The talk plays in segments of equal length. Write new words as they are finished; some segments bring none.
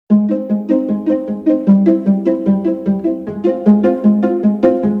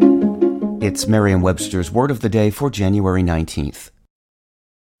That's Merriam-Webster's Word of the Day for January 19th.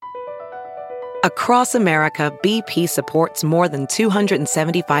 Across America, BP supports more than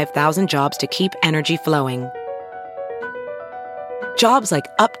 275,000 jobs to keep energy flowing. Jobs like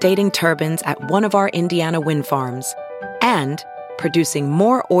updating turbines at one of our Indiana wind farms and producing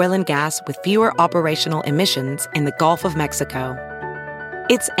more oil and gas with fewer operational emissions in the Gulf of Mexico.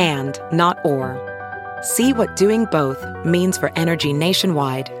 It's and, not or. See what doing both means for energy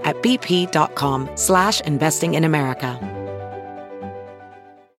nationwide at bp.com/investing in America.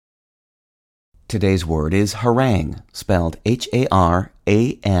 Today's word is harangue, spelled Harangue.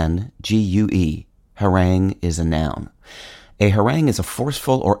 Harangue is a noun. A harangue is a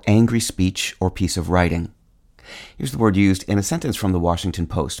forceful or angry speech or piece of writing. Here's the word used in a sentence from the Washington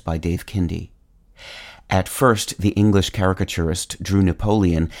Post by Dave Kindy. At first, the English caricaturist drew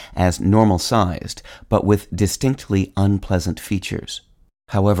Napoleon as normal-sized, but with distinctly unpleasant features.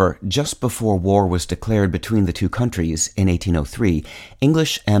 However, just before war was declared between the two countries in 1803,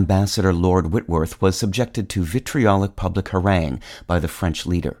 English Ambassador Lord Whitworth was subjected to vitriolic public harangue by the French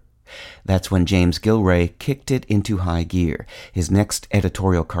leader. That's when James Gilray kicked it into high gear. His next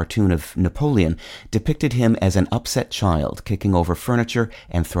editorial cartoon of Napoleon depicted him as an upset child kicking over furniture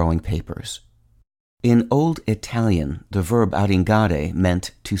and throwing papers. In Old Italian, the verb haringare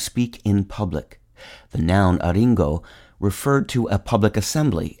meant to speak in public. The noun haringo referred to a public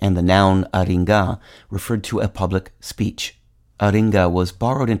assembly, and the noun haringa referred to a public speech. Haringa was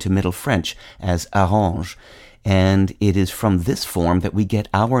borrowed into Middle French as harangue, and it is from this form that we get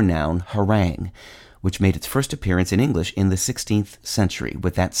our noun harangue, which made its first appearance in English in the 16th century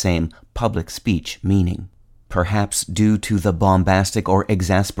with that same public speech meaning. Perhaps due to the bombastic or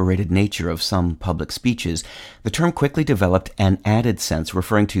exasperated nature of some public speeches, the term quickly developed an added sense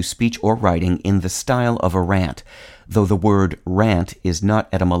referring to speech or writing in the style of a rant, though the word rant is not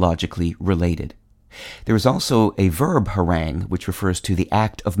etymologically related. There is also a verb harangue, which refers to the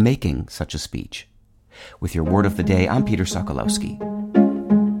act of making such a speech. With your Word of the Day, I'm Peter Sokolowski.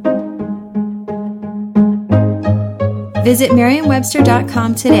 Visit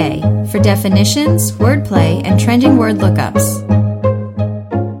Merriam-Webster.com today for definitions, wordplay, and trending word lookups.